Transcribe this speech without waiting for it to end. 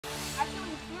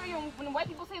feeling infuriating when white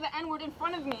people say the N-word in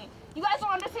front of me. You guys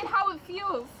don't understand how it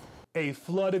feels. A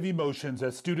flood of emotions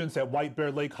as students at White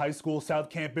Bear Lake High School South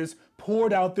Campus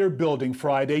poured out their building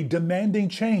Friday demanding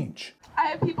change. I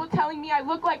have people telling me I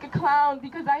look like a clown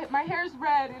because my hair's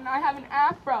red and I have an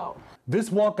afro. This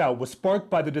walkout was sparked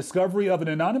by the discovery of an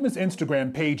anonymous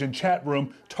Instagram page and chat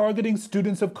room targeting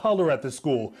students of color at the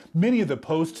school. Many of the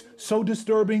posts so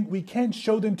disturbing we can't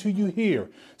show them to you here.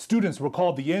 Students were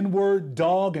called the N-word,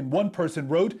 dog, and one person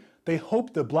wrote they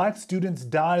hope the black students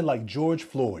die like George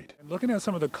Floyd. Looking at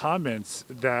some of the comments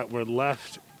that were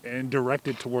left and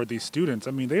directed toward these students,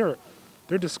 I mean, they're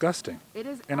disgusting. It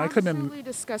is and absolutely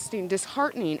disgusting,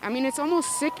 disheartening. I mean, it's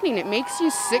almost sickening. It makes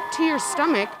you sick to your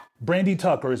stomach. Brandy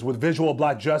Tucker is with Visual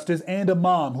Black Justice and a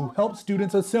mom who helped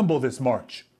students assemble this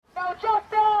march. No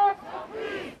justice!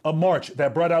 A march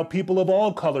that brought out people of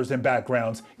all colors and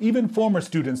backgrounds, even former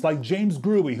students like James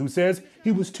Gruey, who says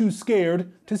he was too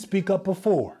scared to speak up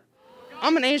before.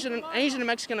 I'm an Asian and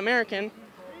Mexican American,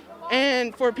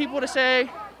 and for people to say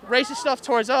racist stuff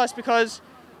towards us because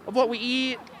of what we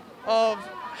eat, of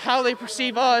how they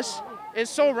perceive us, is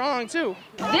so wrong too.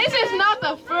 This is not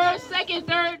the first, second,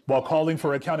 third. While calling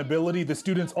for accountability, the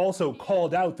students also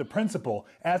called out the principal,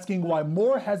 asking why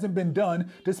more hasn't been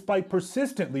done despite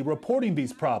persistently reporting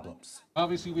these problems.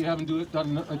 Obviously, we haven't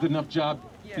done a good enough job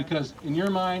because in your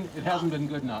mind, it hasn't been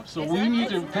good enough. So we need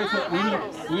to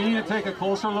take a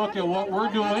closer look at what we're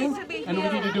doing, and we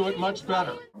need to do it much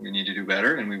better. We need to do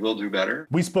better, and we will do better.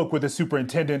 We spoke with the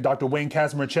superintendent, Dr. Wayne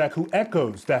Kazmarchak, who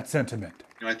echoes that sentiment.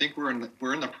 You know, I think we're in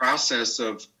the process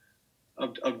of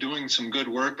doing some good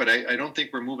work, but I don't think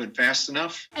we're moving fast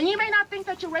enough. And you may not think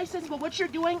that you're racist, but what you're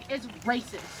doing is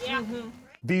racist. Yeah.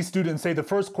 These students say the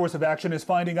first course of action is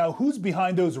finding out who's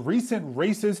behind those recent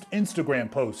racist Instagram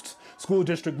posts. School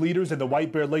district leaders in the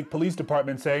White Bear Lake Police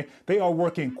Department say they are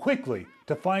working quickly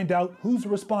to find out who's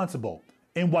responsible.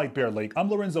 In White Bear Lake, I'm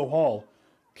Lorenzo Hall,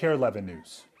 KARE 11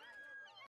 News.